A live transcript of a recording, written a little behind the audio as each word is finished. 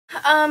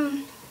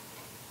A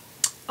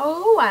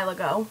little while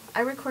ago,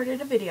 I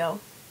recorded a video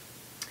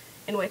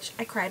in which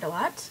I cried a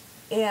lot,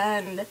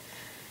 and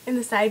in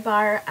the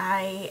sidebar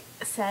I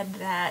said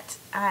that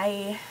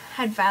I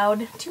had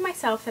vowed to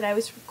myself that I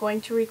was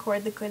going to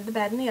record the good, the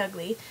bad, and the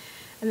ugly,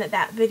 and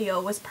that video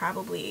was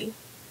probably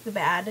the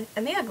bad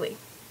and the ugly.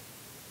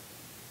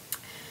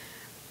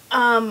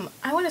 I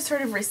want to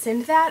sort of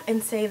rescind that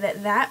and say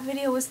that that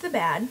video was the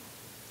bad,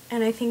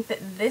 and I think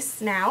that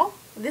this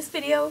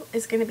video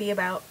is going to be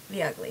about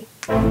the ugly.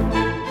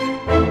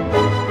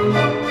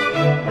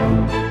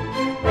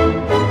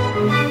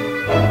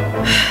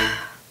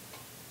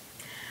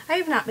 I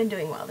have not been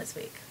doing well this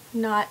week.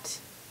 Not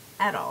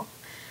at all.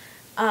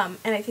 And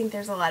I think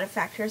there's a lot of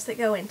factors that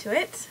go into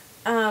it.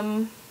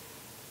 A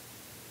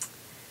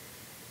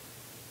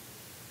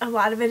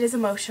lot of it is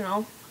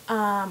emotional.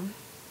 I'm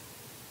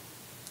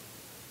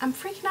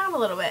freaking out a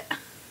little bit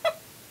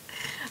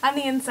on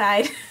the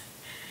inside.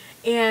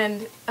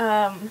 And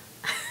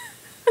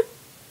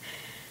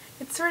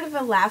it's sort of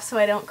a laugh so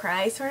I don't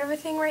cry sort of a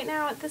thing right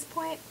now at this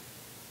point.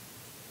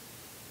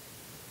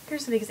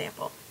 Here's an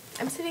example.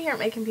 I'm sitting here at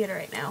my computer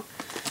right now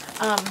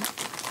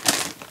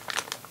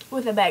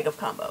with a bag of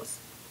combos.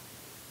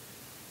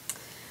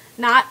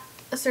 Not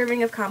a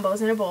serving of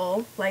combos in a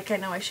bowl like I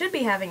know I should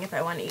be having if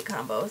I want to eat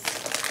combos.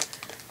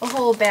 A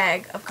whole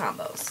bag of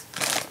combos.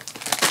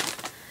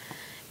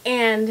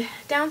 And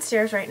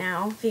downstairs right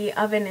now, the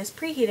oven is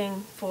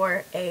preheating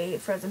for a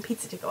frozen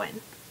pizza to go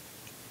in.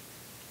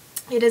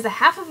 It is a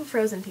half of a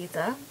frozen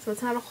pizza, so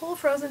it's not a whole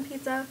frozen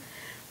pizza,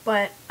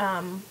 but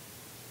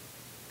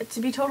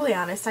to be totally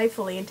honest, I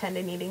fully intend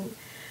on eating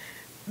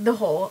the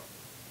whole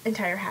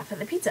entire half of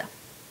the pizza.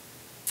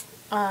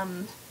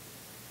 And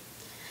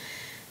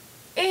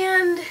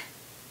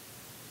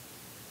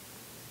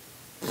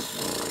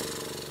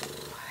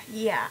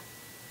yeah,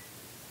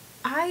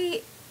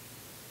 I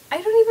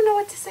don't even know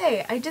what to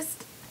say.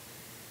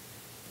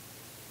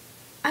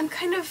 I'm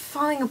kind of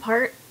falling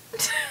apart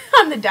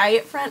on the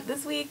diet front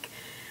this week.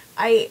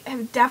 I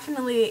have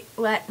definitely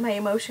let my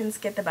emotions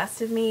get the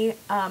best of me.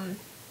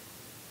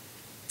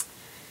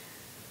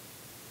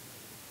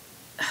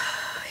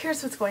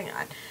 Here's what's going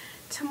on.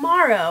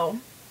 Tomorrow,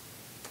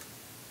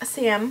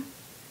 Sam,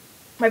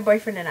 my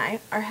boyfriend, and I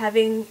are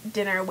having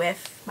dinner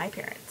with my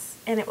parents.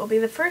 And it will be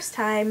the first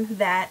time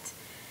that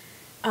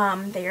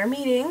they are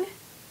meeting,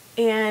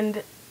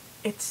 and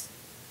it's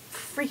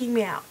freaking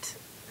me out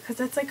because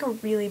that's like a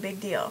really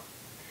big deal.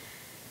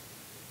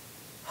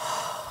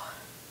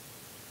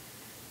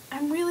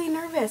 I'm really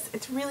nervous.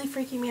 It's really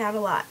freaking me out a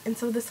lot. And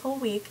so this whole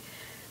week,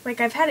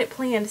 like, I've had it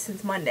planned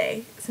since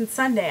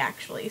Sunday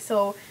actually,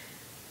 so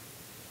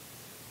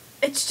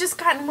it's just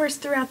gotten worse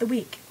throughout the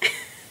week.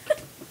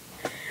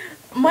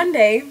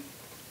 Monday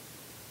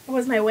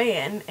was my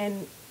weigh-in,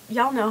 and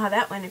y'all know how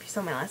that went if you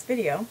saw my last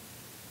video.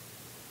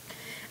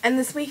 And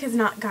this week has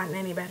not gotten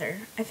any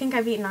better. I think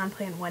I've eaten on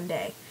plan one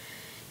day.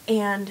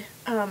 And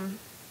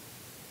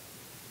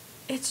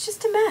it's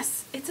just a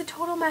mess. It's a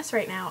total mess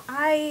right now.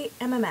 I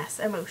am a mess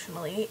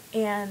emotionally,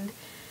 and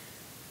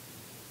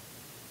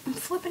I'm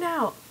flipping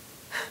out.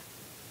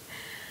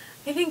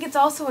 I think it's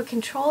also a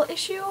control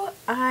issue.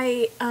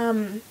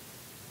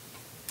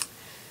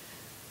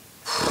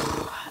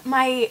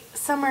 My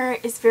summer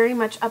is very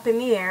much up in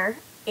the air,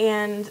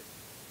 and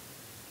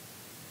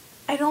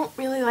I don't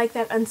really like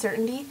that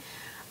uncertainty.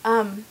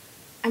 I'm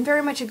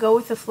very much a go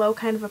with the flow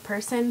kind of a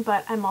person,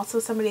 but I'm also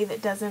somebody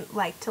that doesn't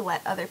like to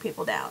let other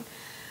people down.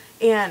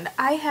 And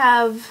I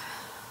have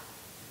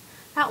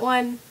not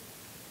one,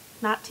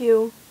 not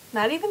two,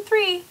 not even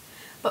three,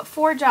 but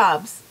 4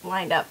 jobs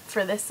lined up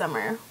for this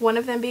summer. One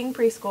of them being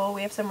preschool.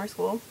 We have summer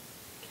school.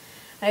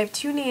 I have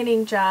 2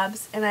 nannying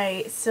jobs, and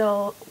I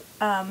still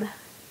am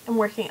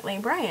working at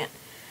Lane Bryant.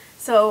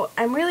 So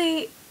I'm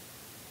really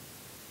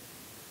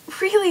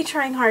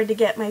trying hard to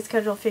get my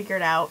schedule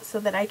figured out so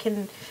that I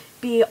can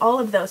be all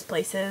of those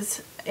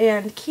places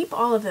and keep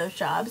all of those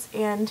jobs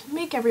and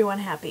make everyone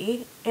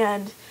happy.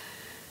 And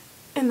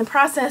in the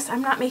process,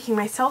 I'm not making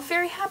myself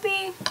very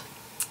happy.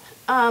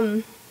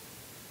 And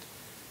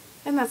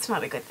that's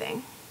not a good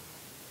thing.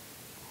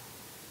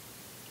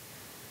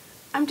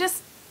 I'm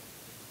just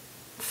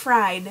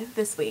fried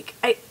this week.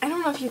 I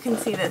don't know if you can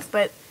see this,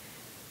 but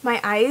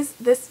my eyes,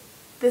 this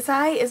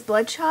eye is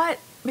bloodshot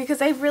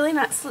because I've really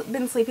not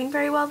been sleeping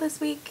very well this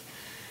week.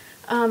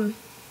 Because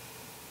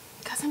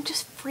I'm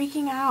just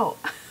freaking out.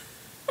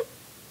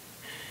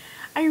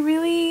 I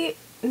really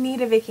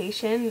need a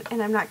vacation,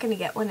 and I'm not going to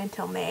get one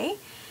until May.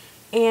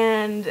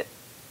 And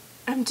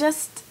I'm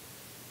just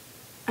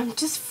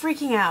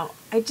freaking out.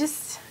 I'm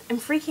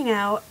freaking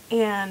out,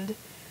 and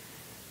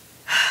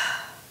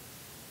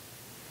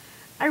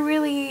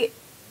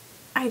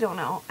I don't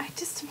know. I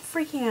just am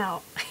freaking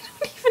out. I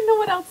don't even know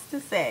what else to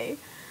say.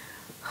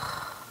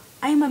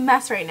 I am a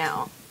mess right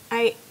now.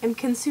 I am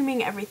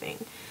consuming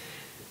everything.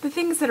 The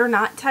things that are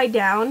not tied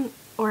down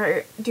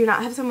or do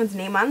not have someone's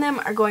name on them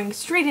are going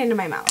straight into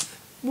my mouth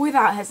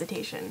without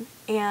hesitation,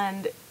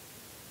 and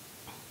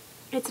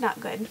it's not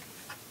good.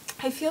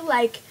 I feel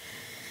like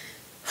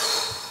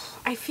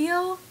I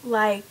feel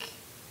like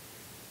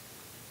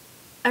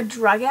a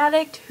drug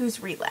addict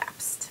who's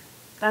relapsed.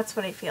 That's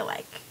what I feel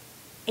like.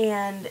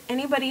 And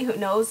anybody who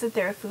knows that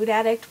they're a food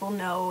addict will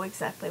know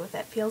exactly what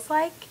that feels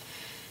like,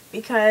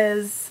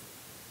 because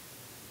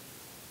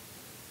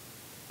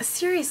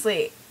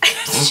seriously,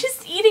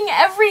 just eating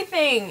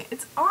everything.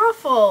 It's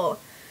awful.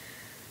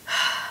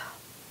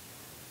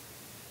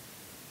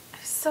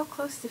 I'm so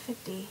close to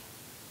 50.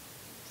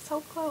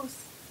 So close.